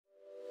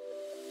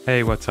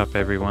Hey, what's up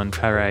everyone,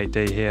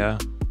 Para8D here.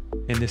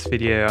 In this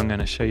video I'm going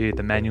to show you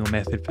the manual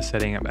method for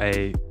setting up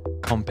a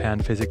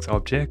compound physics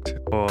object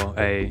or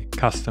a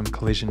custom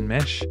collision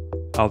mesh.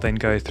 I'll then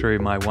go through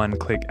my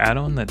one-click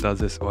add-on that does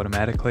this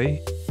automatically.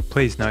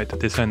 Please note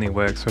that this only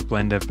works for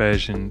Blender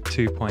version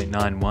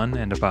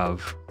 2.91 and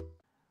above.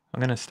 I'm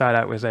going to start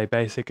out with a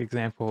basic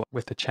example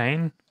with a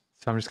chain,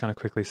 so I'm just going to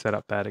quickly set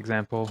up that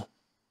example.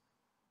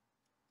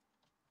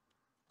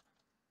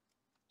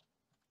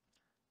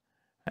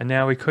 And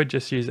now we could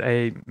just use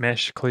a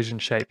mesh collision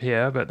shape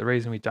here, but the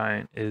reason we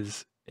don't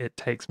is it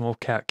takes more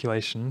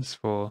calculations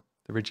for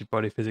the rigid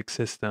body physics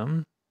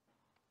system.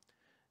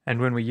 And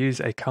when we use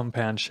a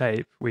compound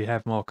shape, we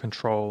have more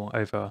control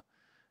over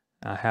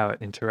how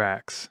it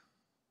interacts.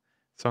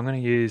 So I'm going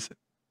to use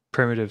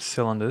primitive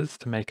cylinders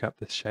to make up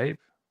this shape.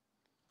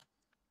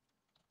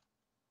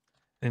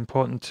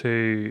 Important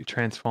to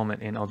transform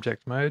it in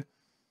object mode.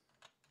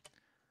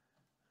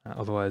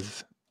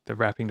 Otherwise, the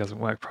wrapping doesn't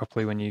work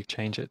properly when you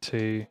change it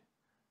to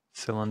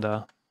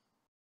cylinder.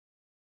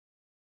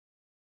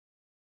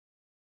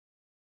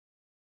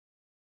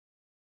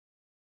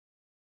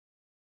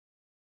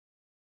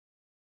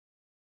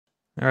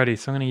 Alrighty,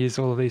 so I'm going to use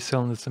all of these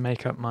cylinders to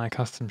make up my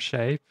custom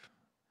shape.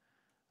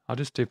 I'll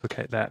just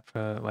duplicate that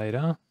for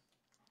later.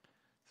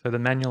 So the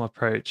manual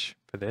approach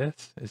for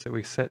this is that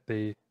we set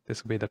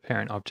this will be the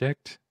parent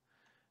object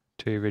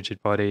to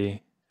rigid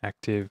body,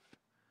 active,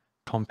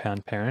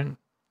 compound parent.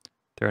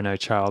 There are no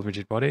child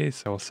rigid bodies,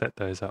 so I'll set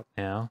those up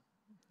now.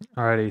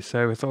 Alrighty,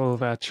 so with all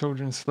of our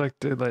children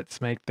selected, let's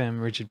make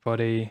them rigid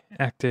body,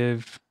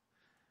 active,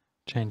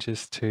 change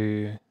this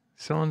to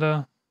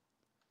cylinder,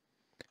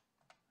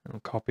 and we'll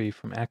copy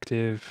from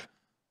active,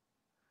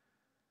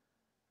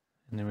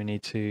 and then we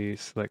need to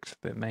select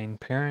the main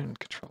parent,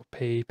 Control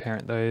P,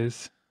 parent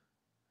those.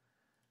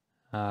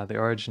 The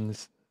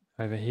origin's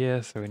over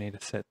here, so we need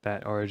to set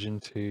that origin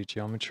to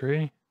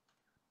geometry.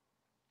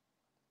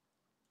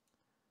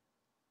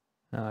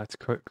 It's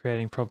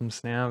creating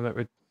problems now that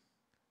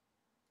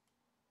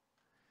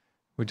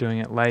we're doing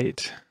it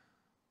late.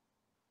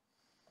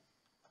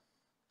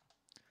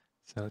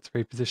 So let's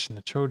reposition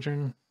the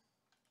children.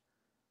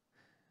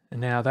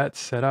 And now that's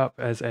set up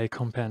as a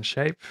compound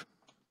shape,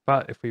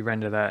 but if we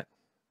render that,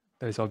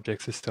 those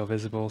objects are still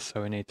visible,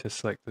 so we need to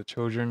select the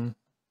children.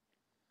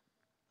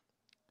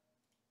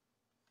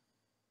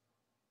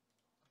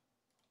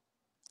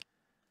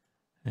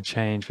 And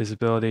change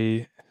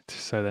visibility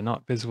so they're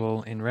not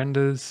visible in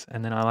renders,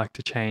 and then I like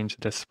to change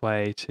the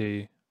display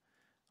to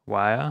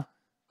wire,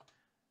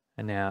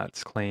 and now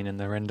it's clean in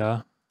the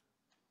render,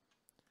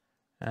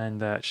 and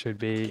that should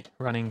be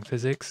running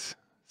physics,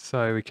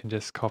 so we can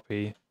just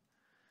copy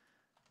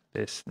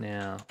this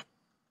now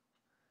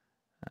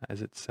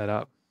as it's set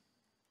up,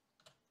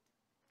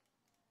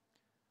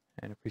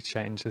 and if we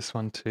change this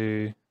one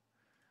to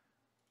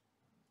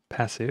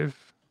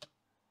passive,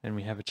 then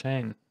we have a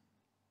chain.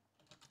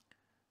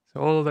 So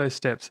all of those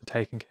steps are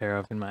taken care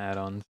of in my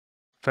add-ons.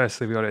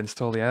 Firstly, we've got to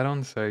install the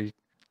add-on, so you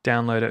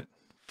download it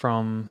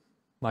from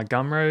my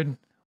Gumroad.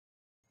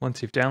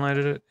 Once you've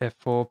downloaded it,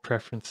 F4,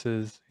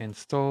 Preferences,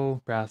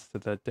 Install, browse to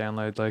the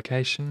download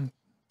location,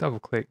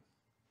 double-click,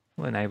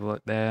 we'll enable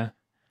it there.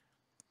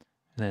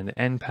 And then the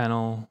end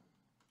panel,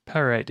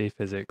 Para8D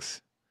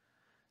Physics.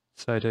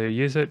 So to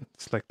use it,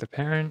 select the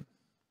parent,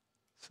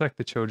 select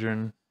the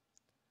children.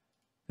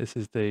 This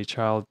is the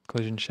child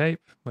collision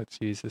shape. Let's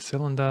use the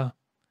cylinder.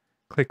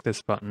 Click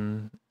this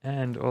button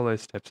and all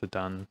those steps are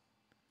done.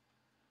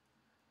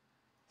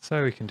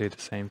 So we can do the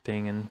same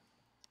thing and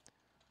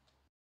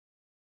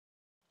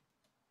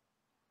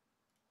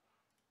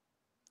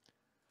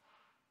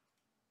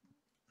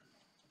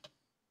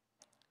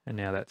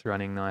now that's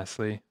running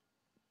nicely.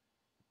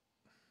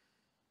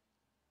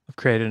 I've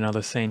created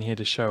another scene here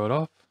to show it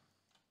off.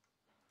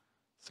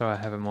 So I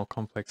have a more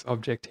complex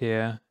object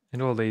here,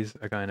 and all these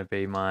are going to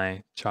be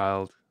my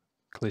child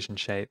collision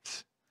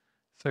shapes.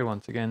 So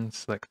once again,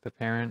 select the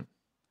parent,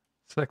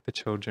 select the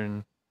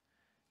children.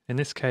 In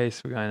this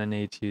case, we're going to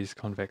need to use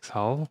convex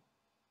hull,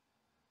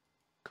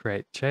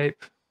 create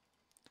shape,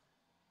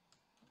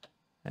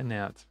 and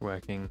now it's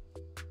working.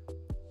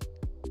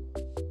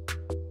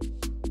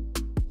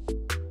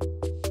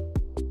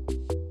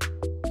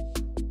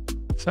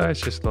 So it's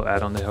just a little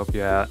add-on to help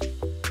you out.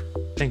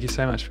 Thank you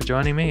so much for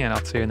joining me, and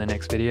I'll see you in the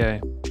next video.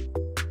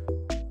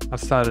 I've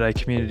started a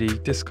community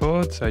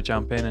Discord, so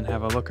jump in and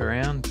have a look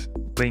around.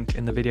 Link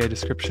in the video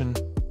description.